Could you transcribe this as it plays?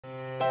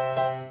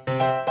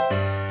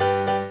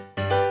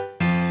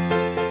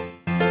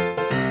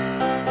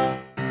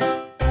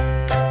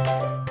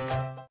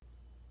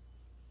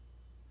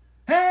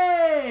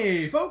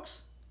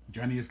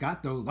Johnny has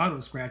got the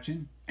lotto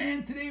scratching,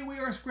 and today we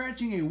are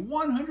scratching a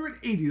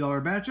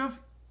 $180 batch of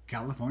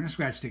California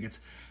scratch tickets.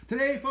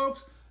 Today,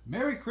 folks,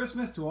 Merry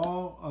Christmas to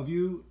all of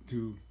you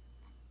to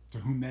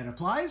whom that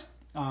applies.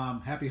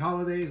 Happy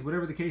holidays,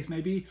 whatever the case may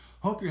be.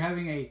 Hope you're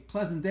having a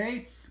pleasant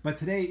day. But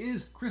today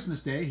is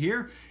Christmas Day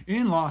here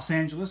in Los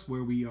Angeles,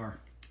 where we are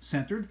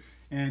centered.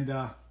 And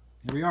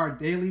here we are,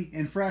 daily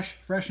and fresh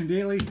and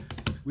daily.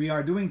 We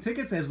are doing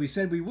tickets as we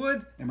said we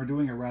would, and we're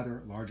doing a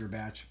rather larger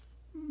batch.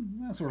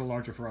 That's sort of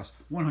larger for us,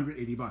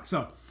 180 bucks.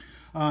 So,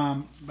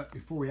 but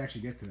before we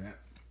actually get to that,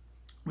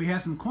 we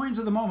have some coins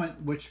of the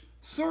moment which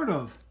sort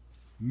of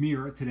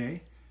mirror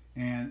today,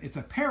 and it's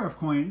a pair of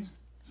coins,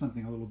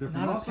 something a little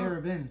different. Not also. a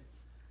paraben.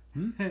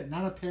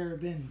 Not a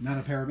paraben. Not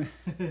a paraben.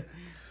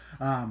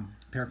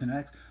 Paraffin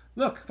X.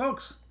 Look,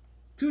 folks,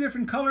 two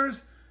different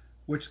colors,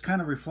 which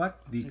kind of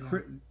reflect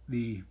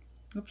the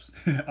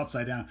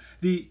upside down.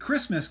 The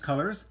Christmas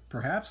colors,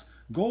 perhaps,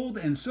 gold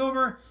and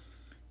silver.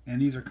 And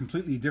these are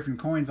completely different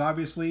coins,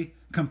 obviously.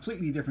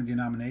 Completely different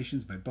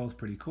denominations, but both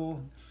pretty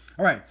cool.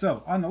 All right,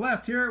 so on the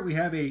left here, we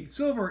have a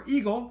silver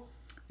eagle,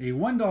 a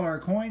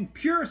 $1 coin,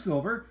 pure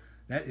silver.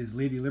 That is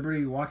Lady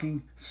Liberty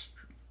walking.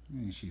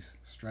 She's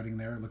strutting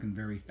there, looking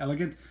very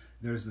elegant.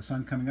 There's the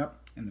sun coming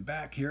up in the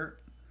back here,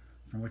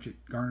 from which it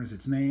garners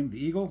its name,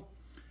 the eagle.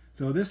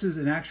 So this is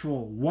an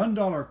actual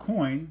 $1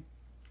 coin,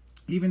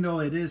 even though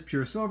it is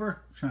pure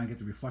silver. Let's try and get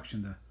the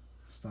reflection to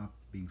stop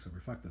being so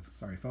reflective.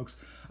 Sorry, folks.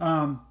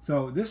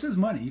 So this is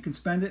money. You can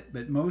spend it,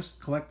 but most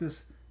collect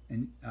this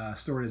and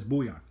store it as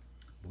bullion.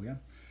 Bullion.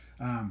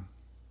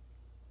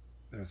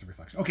 There's the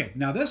reflection. Okay,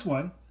 now this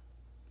one,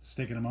 let's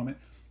take it a moment.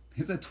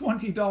 It's a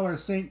 $20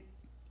 St.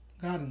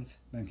 Gaudens.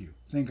 Thank you.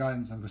 St.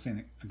 Gaudens. I'm going to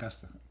say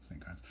Augusta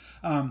St.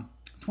 Gaudens.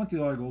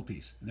 $20 gold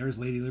piece. And there's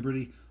Lady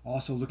Liberty,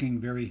 also looking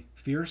very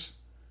fierce.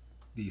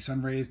 The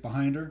sun rays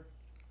behind her.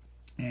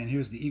 And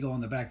here's the eagle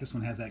on the back. This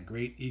one has that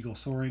great eagle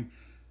soaring.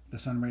 The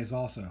sun rays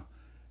also.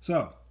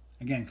 So,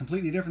 again,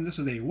 completely different. This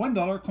is a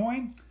 $1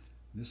 coin.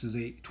 This is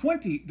a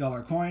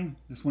 $20 coin.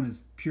 This one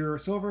is pure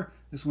silver.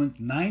 This one's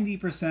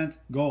 90%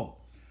 gold.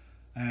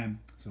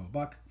 So a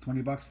buck,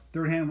 20 bucks.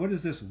 Third hand, what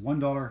is this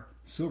 $1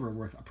 silver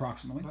worth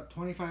approximately? About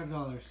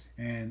 $25.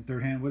 And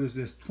third hand, what is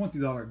this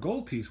 $20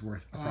 gold piece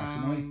worth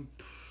approximately?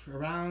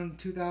 Around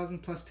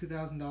 $2,000 plus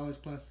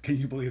 $2,000 plus. Can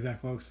you believe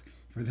that, folks?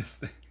 For this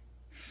thing,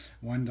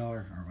 $1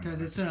 or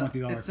because it's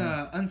 $20 it's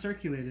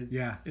uncirculated.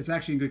 Yeah, it's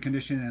actually in good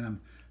condition, and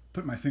I'm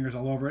putting my fingers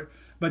all over it.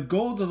 But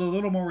gold is a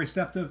little more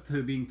receptive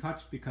to being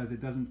touched because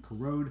it doesn't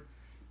corrode.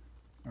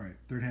 All right,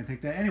 third hand,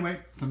 take that.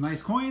 Anyway, some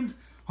nice coins.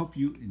 Hope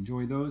you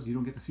enjoy those. You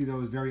don't get to see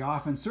those very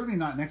often. Certainly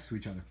not next to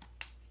each other.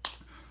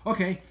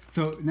 Okay,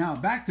 so now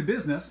back to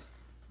business.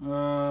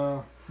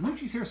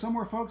 Moochie's here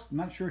somewhere, folks. I'm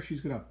not sure if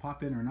she's going to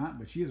pop in or not,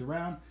 but she is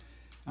around.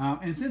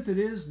 And since it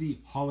is the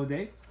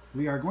holiday,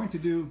 we are going to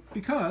do,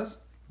 because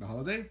the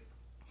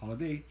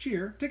holiday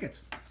cheer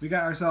tickets. We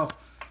got ourselves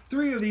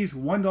 3 of these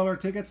 $1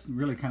 tickets,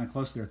 really kind of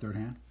close to their third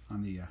hand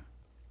on the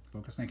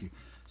focus. Thank you.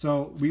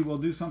 So we will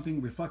do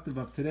something reflective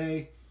of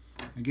today.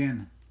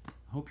 Again,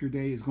 hope your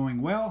day is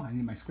going well. I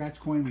need my scratch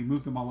coin. We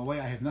moved them all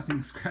away. I have nothing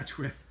to scratch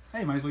with.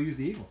 Hey, might as well use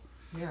the eagle.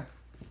 Yeah.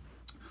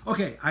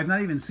 Okay, I've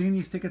not even seen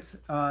these tickets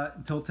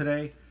until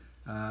today.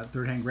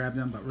 Third hand grabbed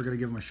them, but we're going to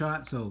give them a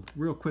shot. So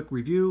real quick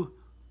review,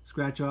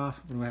 scratch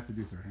off. What do I have to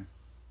do, third hand?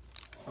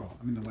 Oh,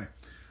 I'm in the way.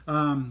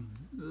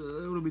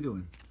 What are we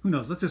doing? Who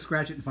knows? Let's just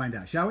scratch it and find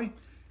out, shall we?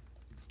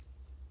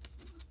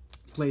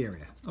 Play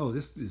area. Oh,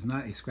 this is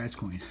not a scratch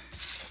coin.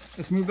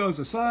 Let's move those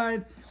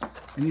aside.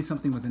 I need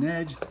something with an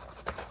edge.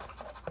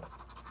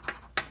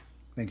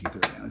 Thank you,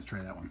 third hand. Let's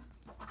try that one.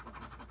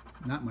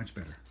 Not much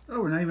better.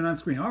 Oh, we're not even on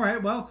screen. All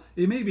right, well,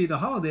 it may be the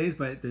holidays,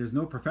 but there's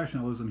no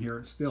professionalism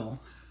here still,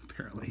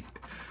 apparently.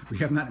 We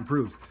have not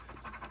improved.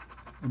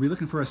 Are we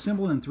looking for a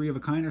symbol in 3 of a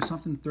kind or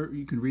something?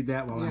 You can read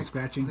that while I'm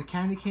scratching. The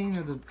candy cane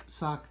or the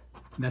sock?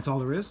 And that's all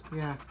there is?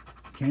 Yeah.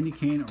 Candy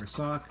cane or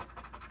sock.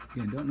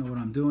 Again, don't know what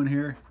I'm doing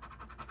here.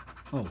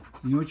 Oh,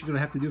 you know what you're going to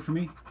have to do for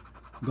me?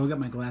 Go get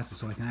my glasses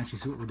so I can actually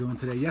see what we're doing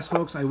today. Yes,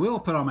 folks, I will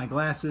put on my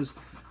glasses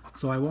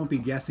so I won't be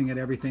guessing at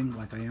everything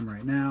like I am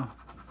right now.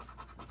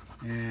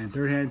 And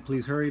third hand,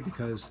 please hurry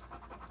because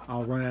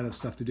I'll run out of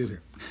stuff to do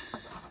here.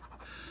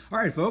 All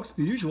right, folks,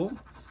 the usual.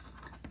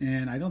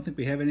 And I don't think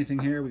we have anything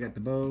here. We got the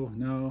bow,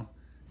 no,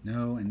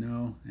 and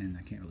no, and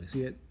I can't really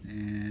see it,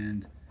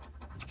 and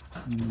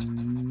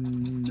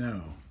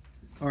no.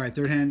 All right,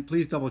 third hand,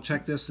 please double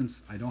check this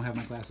since I don't have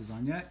my glasses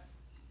on yet.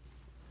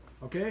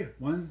 Okay,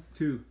 1,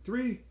 2,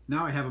 3.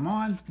 Now I have them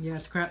on. Yeah,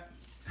 it's crap.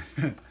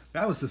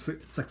 That was the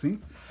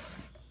succinct.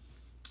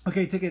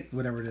 Okay, ticket,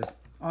 whatever it is.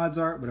 Odds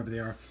are, whatever they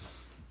are.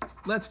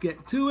 Let's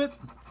get to it.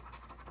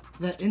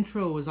 That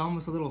intro was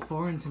almost a little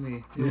foreign to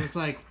me. It was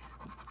like...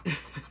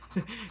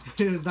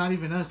 it was not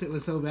even us. It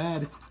was so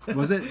bad.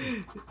 Was it?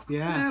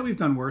 Yeah. We've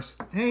done worse.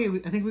 Hey,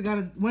 I think we got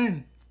a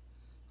win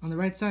on the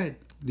right side.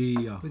 We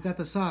got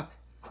the sock.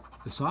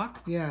 The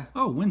sock? Yeah.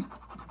 Oh, win.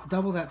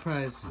 Double that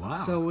prize.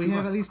 Wow. So we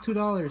have at least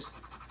 $2.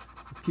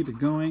 Let's keep it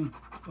going.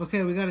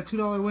 Okay, we got a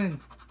 $2 win.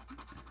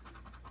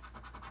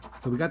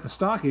 So we got the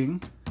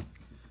stocking.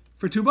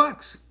 for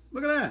 $2.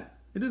 Look at that.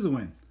 It is a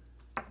win.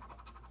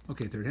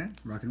 Okay, third hand,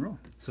 rock and roll.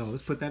 So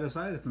let's put that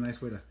aside. That's a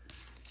nice way to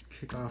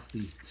kick off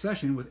the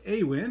session with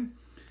a win.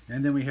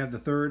 And then we have the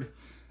third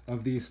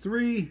of these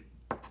three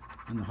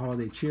on the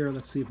holiday cheer.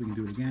 Let's see if we can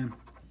do it again.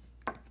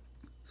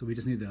 So we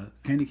just need the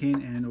candy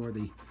cane and or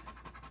the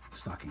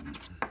stocking.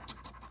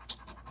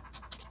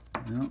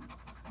 No,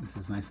 this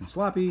is nice and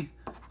sloppy.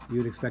 You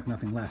would expect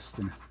nothing less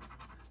than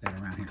that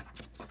around here.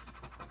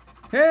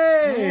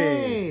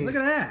 Hey! Look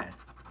at that.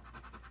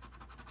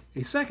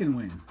 A second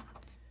win.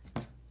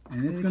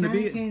 And it's going to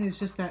be... The candy cane is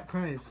just that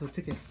price, so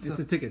ticket. It's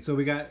a ticket. So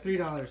we got... $3.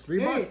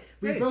 $3.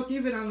 We broke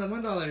even on the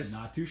 $1.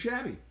 Not too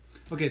shabby.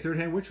 Okay, third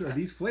hand, which of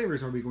these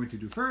flavors are we going to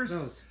do first?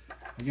 Those.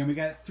 Again, we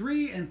got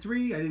 3 and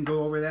 3. I didn't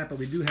go over that, but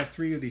we do have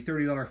 3 of the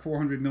 $30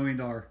 $400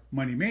 million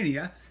Money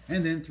Mania,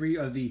 and then 3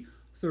 of the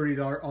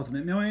 $30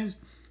 Ultimate Millions.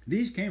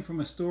 These came from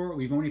a store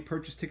we've only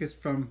purchased tickets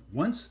from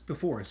once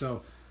before,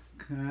 so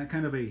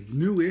kind of a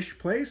newish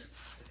place.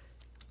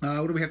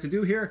 What do we have to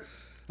do here?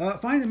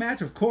 Find the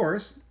match, of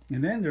course,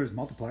 and then there's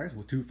multipliers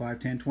with 2, 5,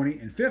 10, 20,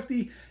 and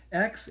 50.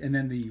 X, and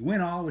then the win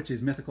all, which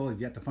is mythical.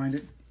 You've yet to find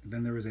it.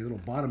 Then there is a little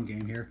bottom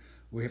game here.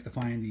 We have to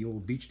find the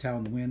old beach towel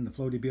in the wind, the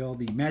floaty bill,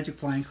 the magic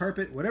flying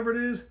carpet, whatever it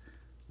is.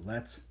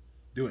 Let's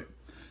do it.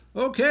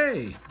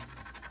 Okay.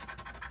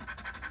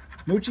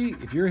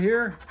 Moochie, if you're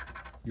here,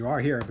 you are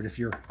here, but if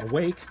you're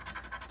awake,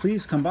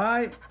 please come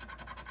by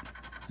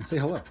and say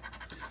hello.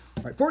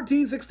 All right,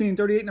 14, 16,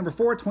 38, number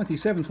 4,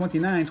 27,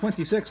 29,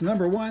 26,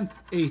 number 1,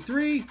 a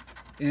 3,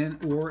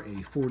 and or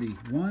a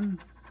 41.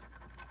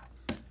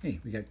 Hey,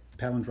 we got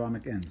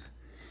palindromic ends.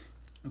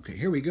 Okay,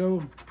 here we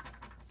go.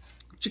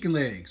 Chicken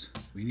legs.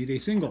 We need a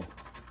single.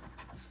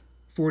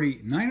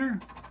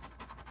 49er.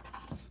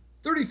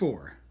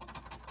 34.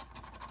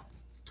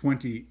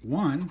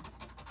 21.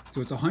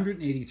 So it's a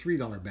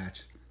 $183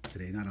 batch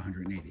today, not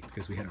 180,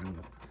 because we had our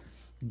little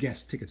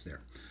guest tickets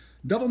there.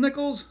 Double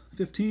nickels.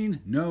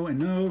 15. No and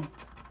no.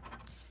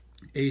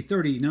 A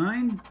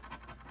 39.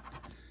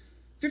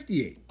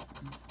 58.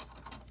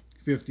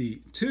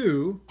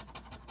 52.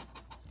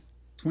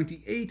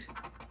 28.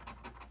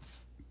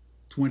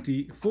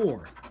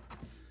 24.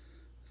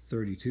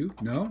 32,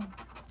 no.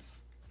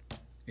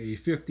 A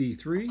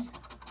 53,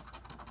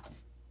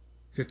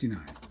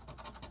 59.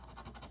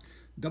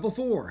 Double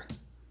 4.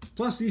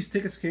 Plus these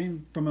tickets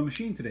came from a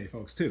machine today,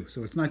 folks, too.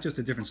 So it's not just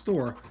a different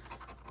store,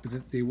 but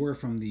that they were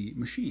from the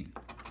machine.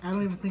 I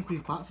don't even think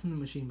we've bought from the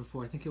machine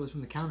before. I think it was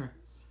from the counter.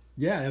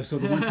 Yeah, so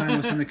the one time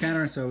was from the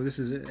counter, so this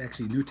is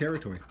actually new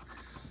territory.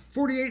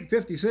 48,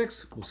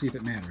 56, we'll see if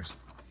it matters.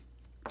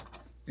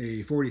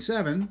 A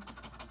 47.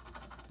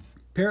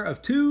 Pair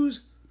of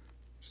 2s.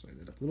 Slide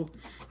that up a little.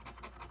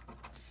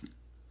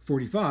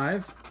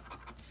 45,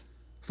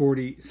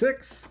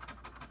 46,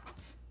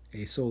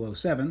 a solo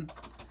 7,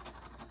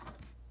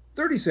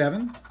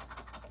 37,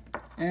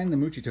 and the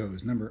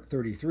Moochie number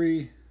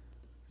 33.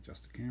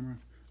 Adjust the camera.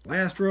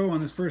 Last row on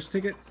this first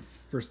ticket,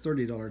 first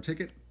 $30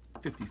 ticket,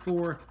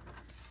 54,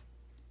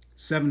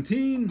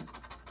 17,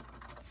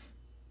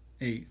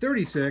 a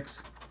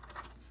 36,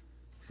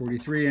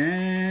 43,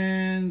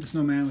 and the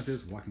snowman with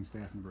his walking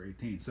staff, number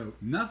 18. So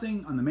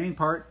nothing on the main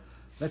part.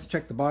 Let's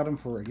check the bottom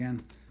for,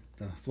 again,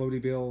 the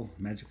floaty bill,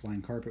 magic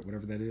flying carpet,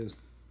 whatever that is.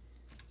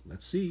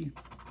 Let's see.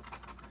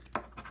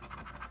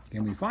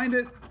 Can we find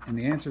it? And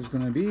the answer is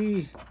going to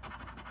be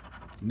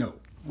no.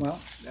 Well,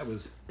 that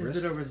was... Is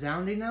it a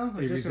resounding no?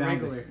 Or just a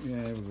regular? Yeah,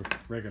 it was a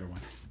regular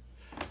one.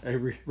 A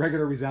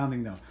regular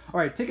resounding no. All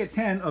right, ticket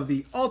 10 of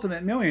the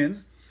Ultimate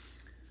Millions.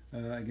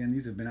 Again,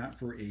 these have been out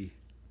for a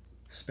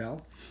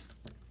spell.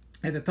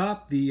 At the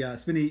top, the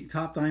spinny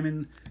top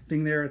diamond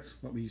thing there, it's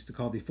what we used to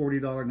call the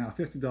 $40, now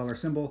 $50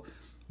 symbol.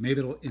 Maybe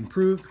it'll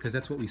improve because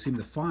that's what we seem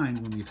to find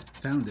when we've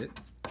found it.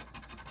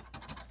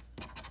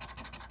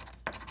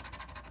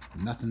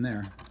 Nothing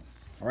there.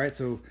 All right,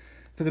 so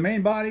for the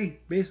main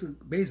body,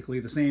 basically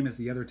the same as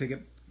the other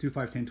ticket, 2,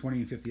 5, 10, 20,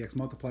 and 50x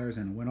multipliers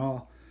and a win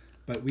all.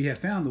 But we have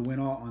found the win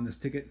all on this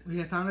ticket. We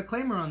have found a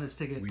claimer on this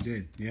ticket. We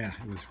did, yeah.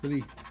 It was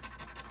really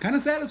kind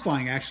of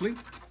satisfying, actually.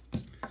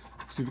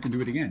 Let's see if we can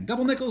do it again.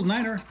 Double nickels,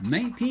 9er,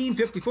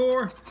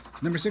 1954,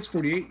 number 6,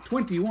 48,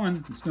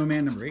 21, the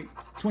snowman, number 8,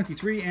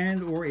 23,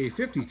 and or a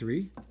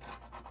 53.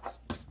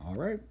 All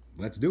right,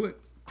 let's do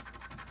it.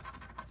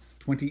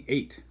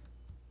 28,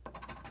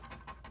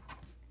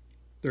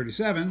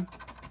 37,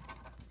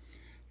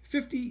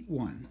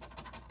 51,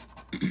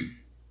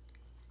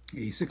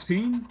 a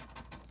 16,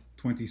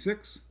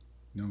 26,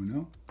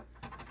 no,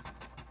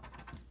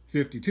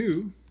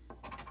 52,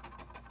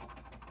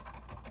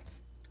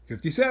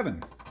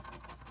 57.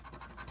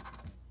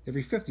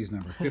 Every 50's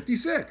number.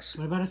 56.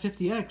 What about a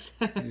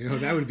 50x? You know,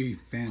 that would be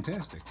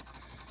fantastic.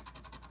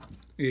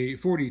 A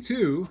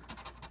 42,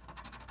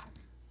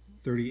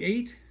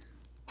 38,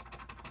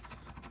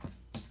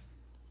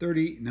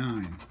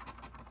 39,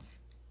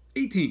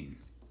 18,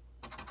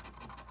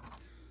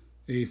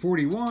 a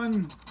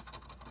 41,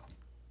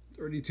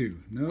 32,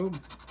 no,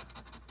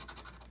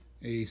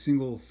 a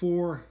single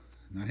 4,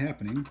 not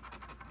happening,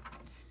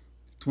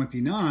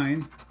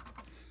 29,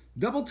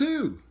 double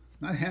 2,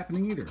 Not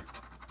happening either.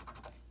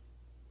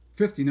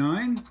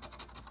 59.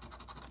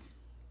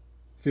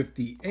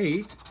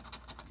 58.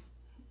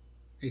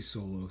 A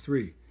solo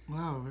 3.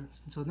 Wow,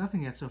 so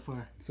nothing yet so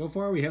far. So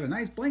far we have a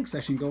nice blank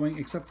session going,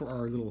 except for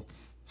our little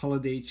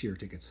holiday cheer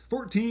tickets.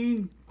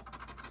 14.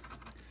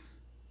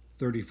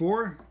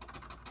 34.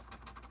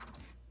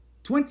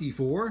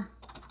 24.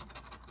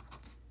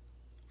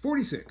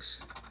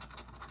 46.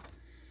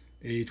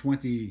 A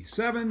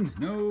 27.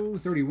 No.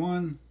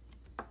 31.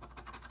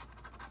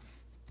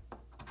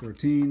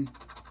 13.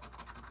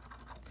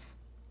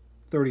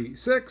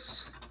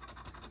 36.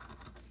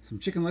 Some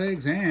chicken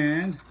legs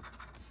and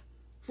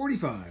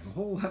 45. A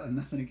whole lot of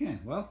nothing again.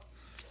 Well,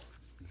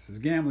 this is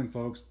gambling,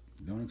 folks.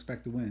 Don't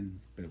expect to win,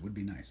 but it would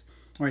be nice.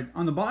 All right,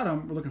 on the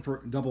bottom, we're looking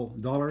for double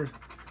dollar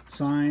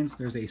signs.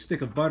 There's a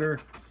stick of butter,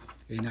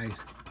 a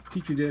nice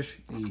petri dish,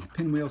 a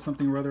pinwheel,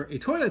 something or other, a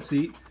toilet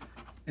seat,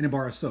 and a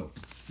bar of soap,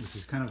 which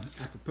is kind of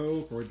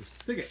apropos for this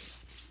ticket.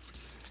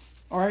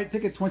 All right,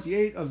 ticket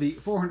 28 of the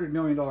 $400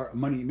 million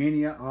Money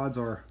Mania. Odds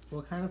are...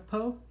 What kind of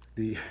po?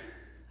 The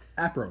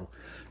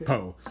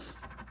apropos.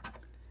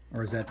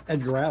 Or is that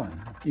Edgar Allan?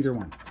 Either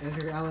one.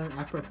 Edgar Allan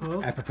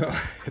apropos? Apropos.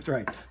 That's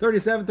right.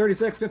 37,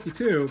 36,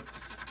 52,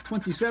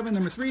 27,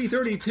 number 3,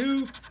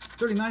 32,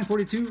 39,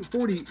 42,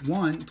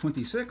 41,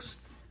 26.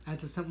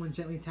 As of someone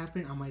gently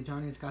tapping on my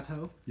Johnny's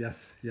Gateau.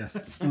 Yes,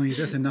 yes. Only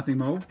this and nothing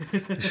more.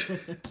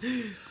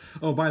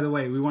 Oh, by the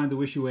way, we wanted to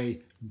wish you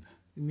a...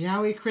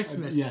 Meowy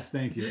Christmas. Yes,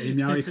 thank you. A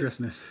Meowy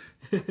Christmas.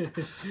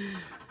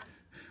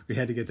 We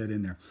had to get that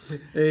in there.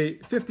 A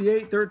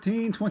 58,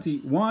 13,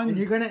 21. And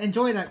you're going to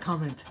enjoy that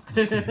comment.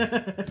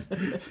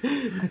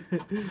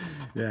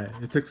 Yeah,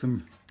 it took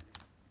some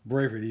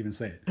bravery to even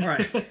say it. All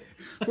right.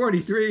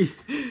 43.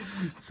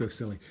 So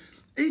silly.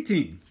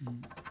 18.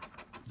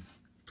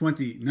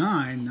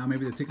 29. Now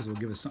maybe the tickets will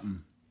give us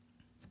something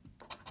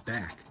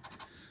back.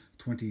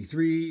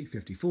 23.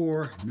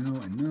 54. No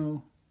and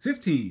no.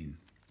 15.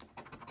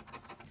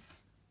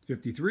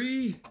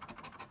 53.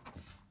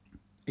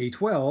 A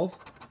 12.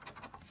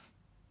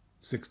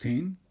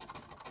 16.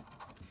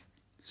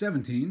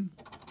 17.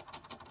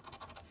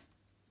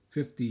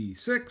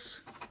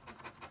 56.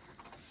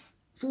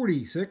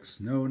 46.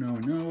 No, no,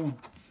 no.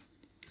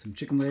 Some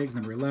chicken legs,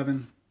 number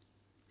 11.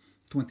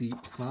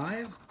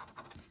 25.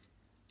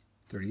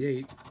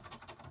 38.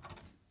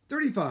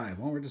 35.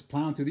 Well, we're just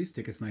plowing through these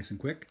tickets nice and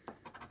quick.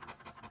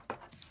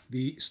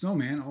 The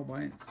snowman all by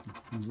it.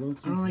 I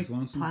don't like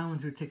plowing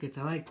through tickets.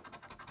 I like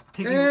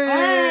taking...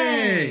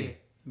 Hey!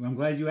 I'm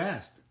glad you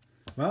asked.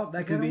 Well,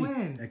 that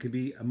could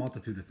be a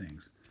multitude of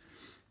things.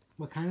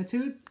 What kind of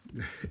tude?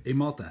 A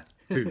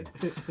multitude.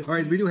 All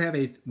right, we do have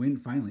a win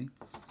finally.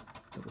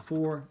 Double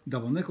 4,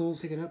 double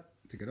nickels. Tick it up.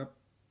 Tick it up.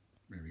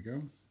 There we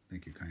go.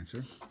 Thank you, kind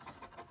sir.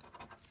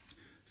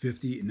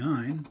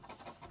 59.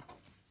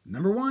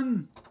 Number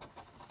 1.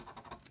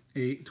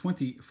 A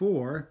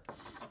 24.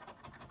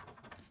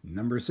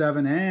 Number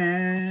 7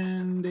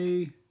 and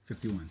a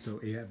 51. So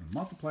you have a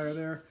multiplier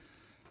there.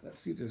 Let's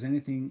see if there's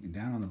anything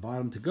down on the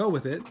bottom to go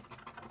with it.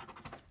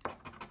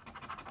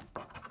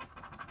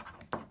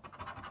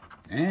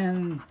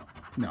 And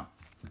no.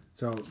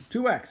 So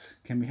 2x.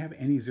 Can we have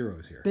any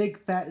zeros here?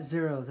 Big fat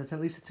zeros. That's at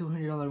least a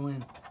 $200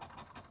 win.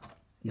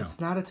 No.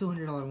 It's not a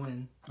 $200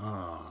 win.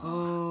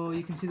 Oh,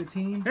 you can see the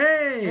team.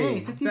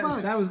 Hey! 50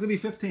 bucks. That was going to be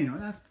 15.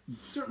 Well, that's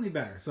certainly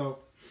better. So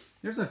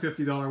there's a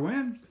 $50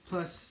 win.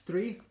 Plus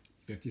 3.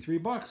 53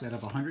 bucks out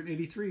of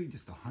 183.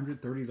 Just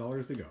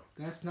 $130 to go.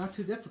 That's not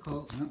too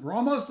difficult. We're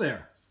almost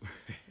there.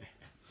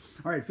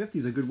 All right, 50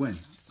 is a good win.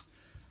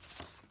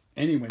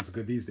 Any win's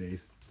good these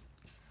days.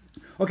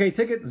 Okay,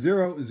 ticket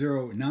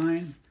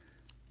 009.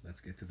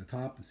 Let's get to the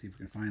top and see if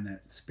we can find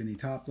that spinny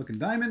top looking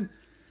diamond.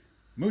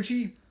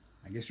 Moochie,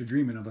 I guess you're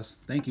dreaming of us.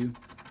 Thank you.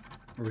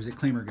 Or is it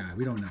Claimer Guy?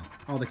 We don't know.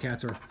 All the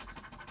cats are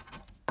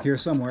here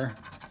somewhere.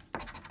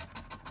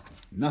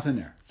 Nothing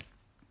there.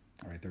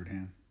 All right, third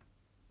hand.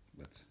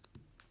 Let's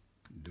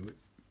do it.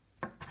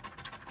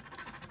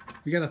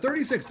 We got a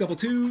 36, double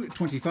 2,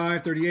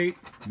 25, 38,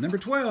 number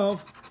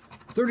 12,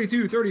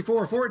 32,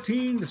 34,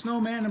 14, the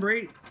snowman, number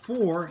 8,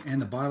 4,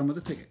 and the bottom of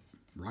the ticket.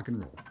 Rock and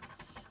roll.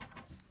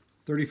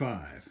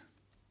 35.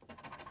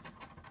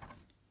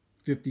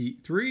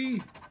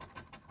 53.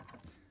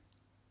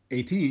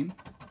 18.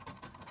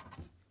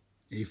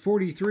 A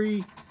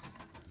 43.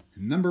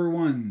 Number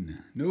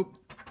 1.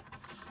 Nope.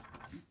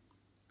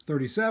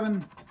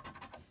 37.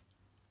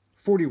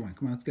 41.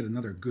 Come on, let's get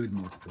another good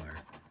multiplier.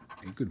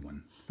 A good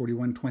one.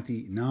 41,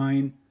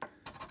 29.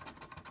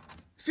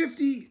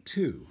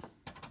 52.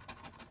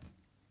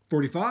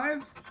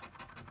 45.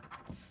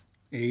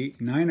 A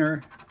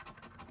 9er.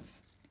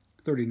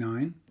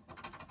 39.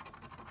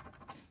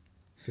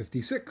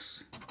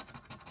 56.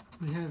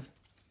 We have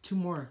 2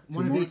 more.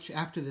 One of each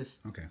after this.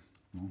 Okay.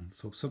 Well,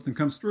 let's hope something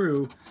comes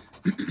through.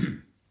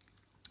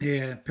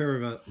 A pair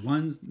of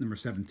ones, number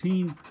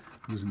 17.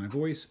 Losing my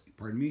voice.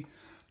 Pardon me.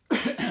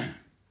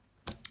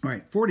 All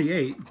right.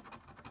 48.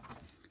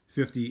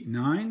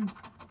 59.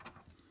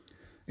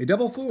 A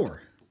double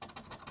 4.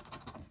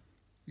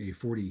 A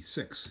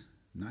 46.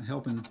 Not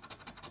helping.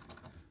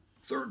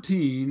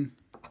 13,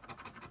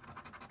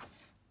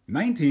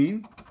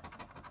 19,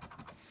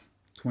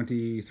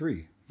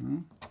 23.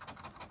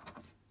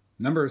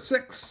 Number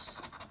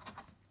 6,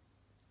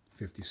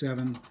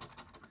 57,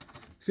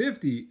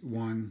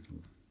 51,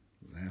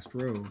 last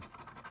row,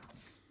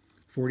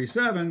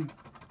 47,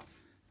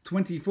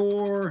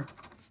 24,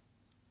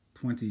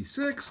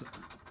 26,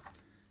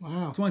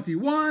 wow,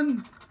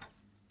 21,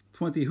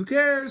 20, who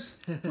cares?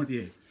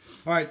 28.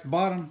 All right, the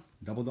bottom,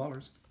 double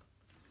dollars.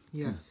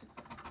 Yes.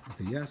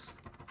 That's a yes.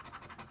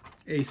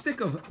 A stick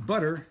of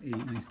butter, a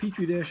nice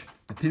petri dish,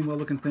 a pinwheel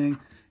looking thing,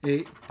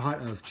 a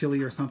pot of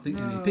chili or something,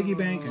 and a piggy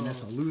bank, and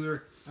that's a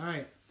loser. All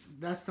right,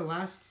 that's the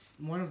last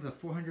one of the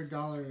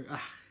 $400.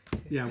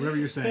 Yeah, whatever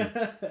you're saying.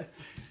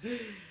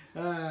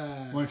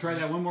 Want to try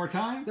that one more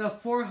time? The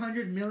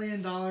 $400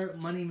 million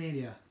Money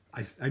Mania.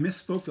 I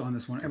misspoke on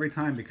this one every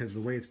time because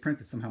the way it's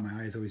printed, somehow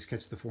my eyes always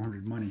catch the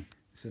 400 money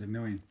instead of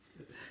million.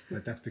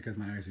 But that's because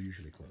my eyes are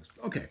usually closed.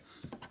 Okay.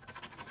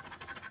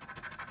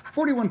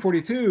 41,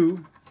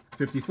 42,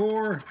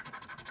 54,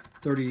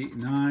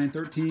 39,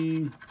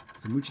 13,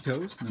 Samuchi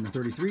Toes, number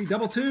 33,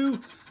 double 2,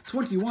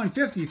 21,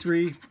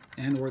 53,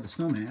 and or the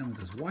snowman with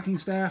his walking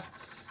staff.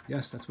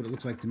 Yes, that's what it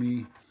looks like to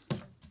me.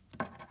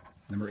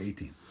 Number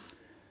 18.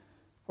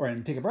 All right,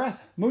 and take a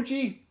breath.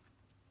 Moochie,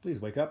 please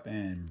wake up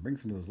and bring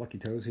some of those lucky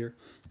toes here.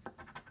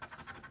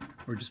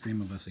 Or just dream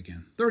of us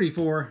again.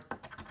 34,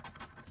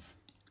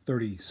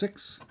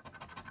 36,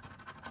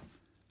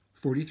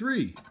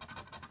 43,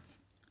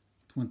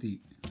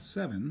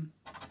 27,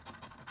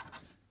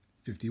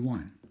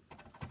 51,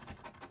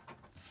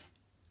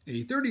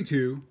 a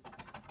 32,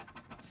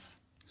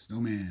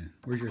 snowman,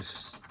 where's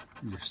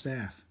your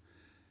staff,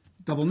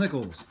 double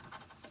nickels,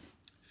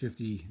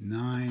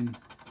 59,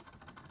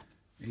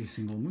 a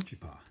single Moochie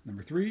Paw,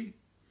 number 3,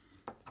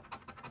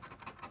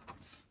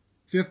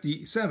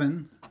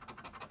 57,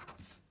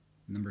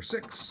 number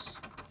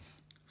 6,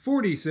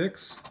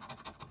 46.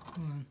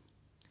 Hold on.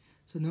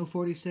 So no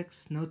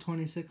 46, no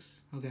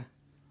 26. Okay.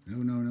 No,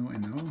 no, no,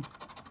 and no.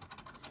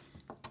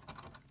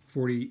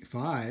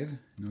 45,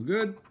 no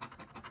good.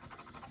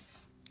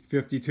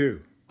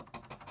 52.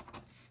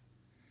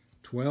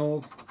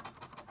 12.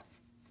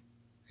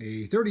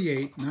 A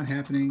 38, not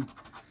happening.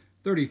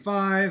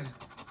 35.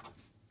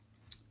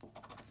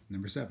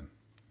 Number 7.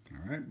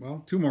 All right,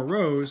 well, 2 more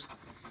rows.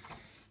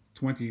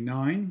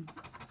 29.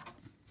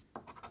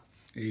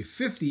 A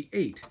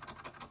 58.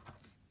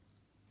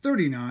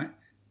 39.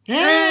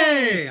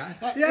 Hey! Yeah.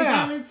 It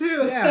got me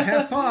too. Yeah,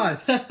 half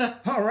paused.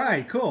 All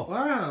right, cool.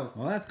 Wow.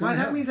 Well, that's good. Well,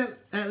 that means that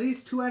at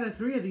least 2 out of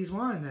 3 of these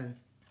won then.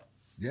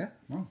 Yeah,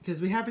 well.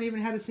 Because we haven't even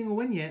had a single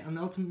win yet on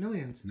the Ultimate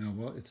Millions. No,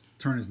 well, its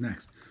turn is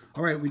next.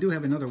 All right, we do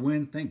have another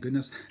win. Thank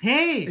goodness.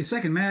 Hey! A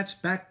second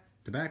match, back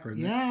to back, or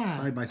next,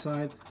 side by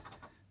side.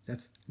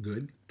 That's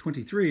good.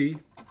 23.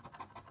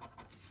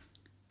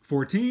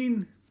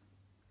 14.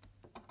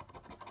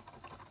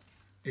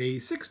 A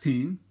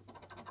 16.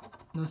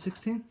 No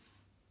 16?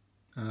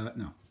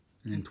 No.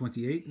 And then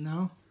 28.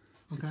 No?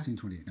 Okay. 16,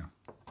 28, no.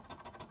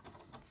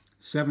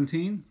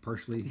 17,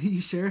 partially.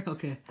 You sure?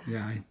 Okay.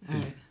 Yeah, I All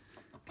right.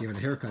 gave it a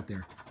haircut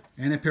there.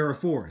 And a pair of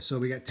 4. So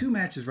we got 2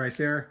 matches right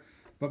there.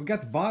 But we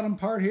got the bottom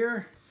part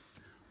here.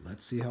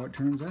 Let's see how it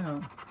turns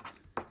out.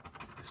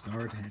 The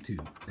star tattoo,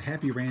 the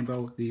happy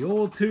rainbow, the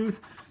old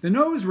tooth, the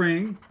nose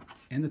ring,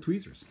 and the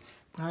tweezers.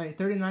 All right,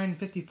 39 and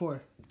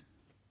 54.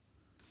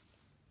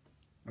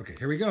 Okay,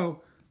 here we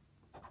go.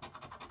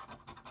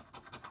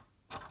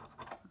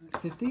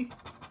 50?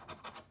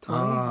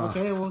 20?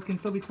 Okay, well, it can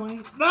still be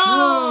 20.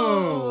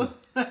 No!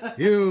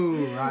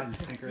 You rotten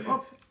stinker.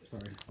 Oh,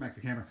 sorry, smack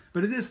the camera.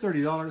 But it is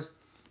 $30.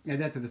 Add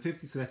that to the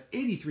 50, so that's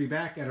 83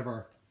 back out of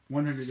our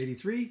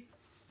 183.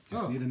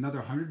 Just need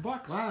another $100.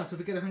 Wow, so if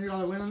we get a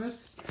 $100 win on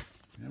this,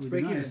 that would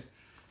be nice.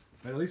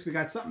 But at least we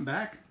got something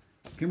back.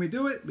 Can we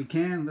do it? We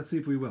can. Let's see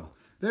if we will.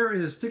 There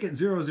is ticket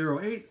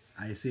 008.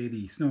 I say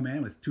the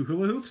snowman with 2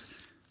 hula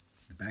hoops.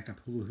 The backup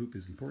hula hoop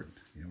is important.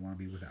 You don't want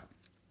to be without.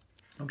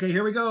 Okay,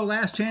 here we go.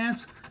 Last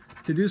chance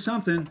to do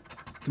something.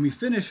 Can we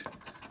finish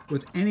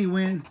with any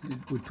win?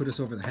 It would put us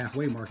over the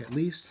halfway mark at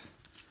least.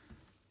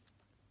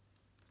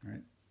 All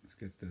right, let's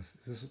get this.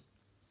 Is this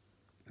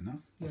enough?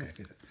 Yes. Okay,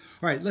 get it.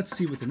 All right, let's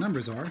see what the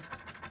numbers are.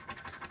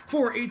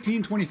 4,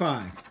 18,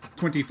 25,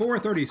 24,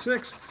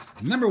 36,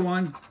 number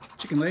 1,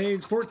 chicken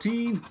legs,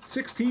 14,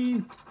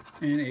 16,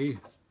 and a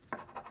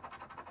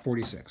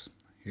 46.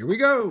 Here we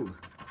go.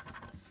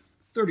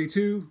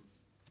 32,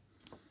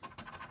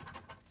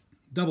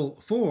 double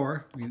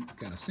 4, we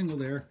got a single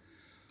there.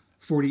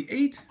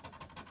 48,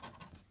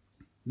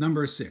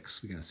 number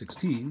 6, we got a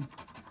 16,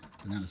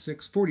 but not a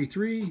 6.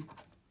 43,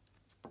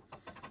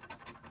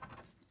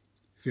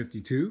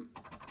 52,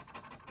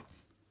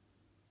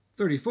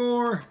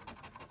 34,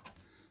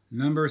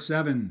 number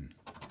 7,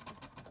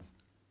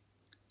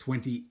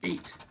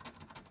 28,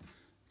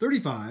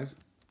 35,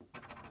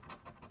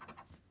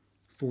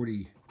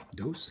 40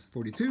 dose,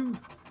 42,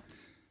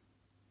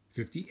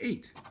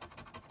 58,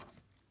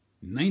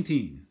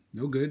 19,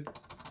 no good.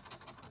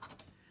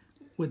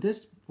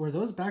 were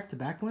those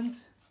back-to-back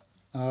ones?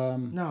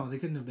 No, they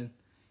couldn't have been.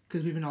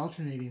 Because we've been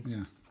alternating.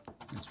 Yeah,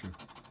 that's true.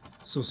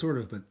 So sort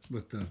of, but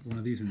with one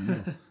of these in the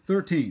middle.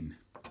 13.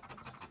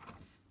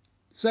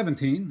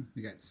 17.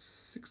 We got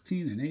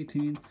 16 and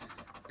 18,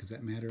 because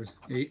that matters.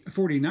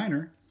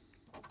 49er.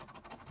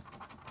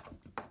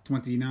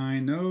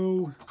 29,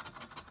 no.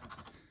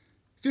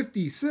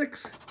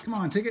 56. Come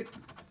on, ticket.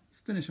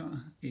 Let's finish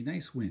on a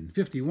nice win.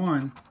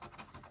 51.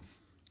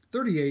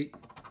 38.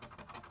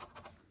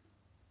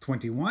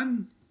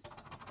 21.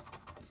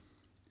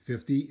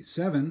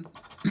 57.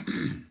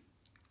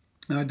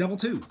 Double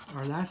 2.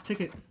 Our last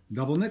ticket.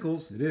 Double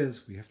nickels. It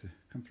is. We have to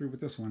come through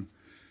with this one.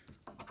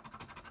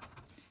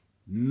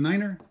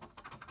 9er.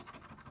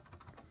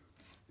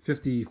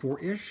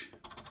 54-ish.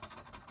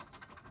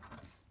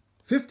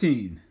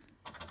 15.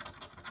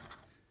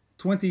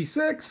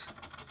 26.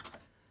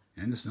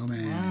 And the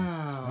snowman.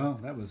 Wow. Well,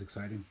 that was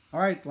exciting. All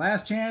right,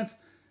 last chance.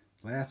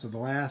 Last of the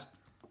last.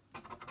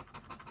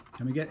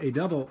 Can we get a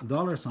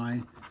double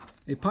 $sign,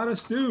 a pot of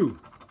stew,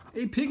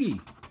 a piggy,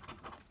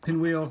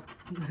 pinwheel,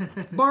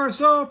 bar of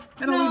soap,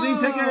 and a losing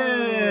ticket?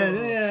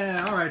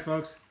 Yeah. All right,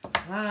 folks.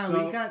 Wow,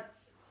 So, we got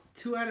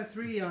 2 out of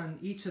 3 on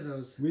each of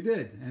those. We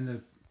did, and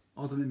the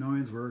ultimate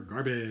millions were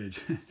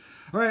garbage.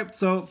 All right,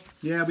 so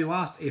yeah, we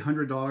lost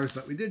 $100,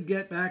 but we did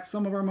get back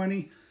some of our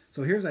money.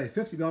 So here's a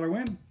 $50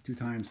 win, 2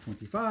 times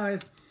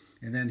 25,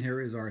 and then here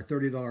is our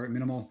 $30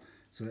 minimal,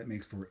 so that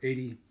makes for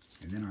 80,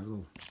 and then our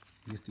little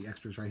nifty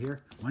extras right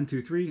here. 1,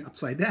 2, 3,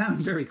 upside down,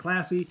 very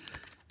classy.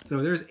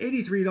 So there's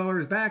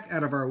 $83 back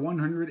out of our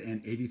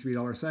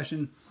 $183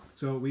 session.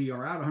 So we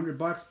are out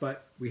 $100,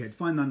 but we had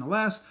fun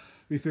nonetheless.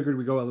 We figured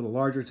we'd go a little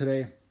larger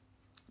today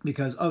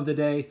because of the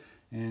day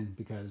and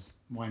because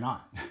why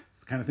not? It's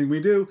the kind of thing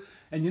we do.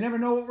 And you never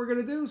know what we're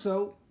going to do,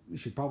 so you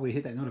should probably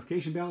hit that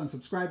notification bell and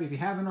subscribe if you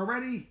haven't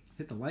already.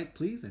 Hit the like,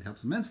 please. That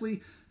helps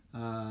immensely.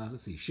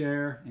 Let's see,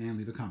 share and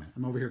leave a comment.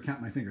 I'm over here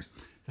counting my fingers.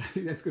 I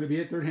think that's going to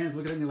be it. Third hand's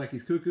looking at me like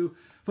he's cuckoo.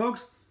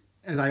 Folks,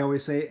 as I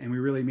always say, and we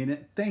really mean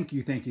it, thank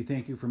you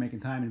for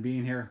making time and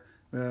being here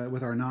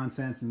with our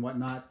nonsense and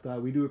whatnot.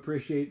 We do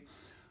appreciate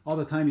all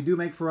the time you do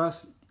make for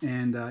us,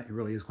 and it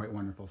really is quite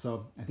wonderful.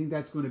 So I think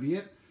that's going to be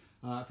it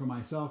for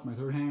myself, my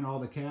third hand, all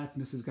the cats,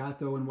 Mrs.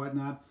 Gatto and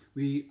whatnot.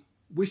 We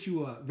wish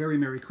you a very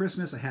Merry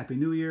Christmas, a Happy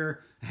New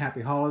Year, a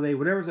Happy Holiday,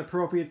 whatever's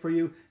appropriate for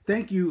you.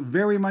 Thank you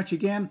very much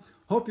again.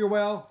 Hope you're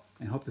well,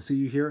 and hope to see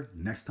you here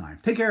next time.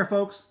 Take care,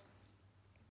 folks.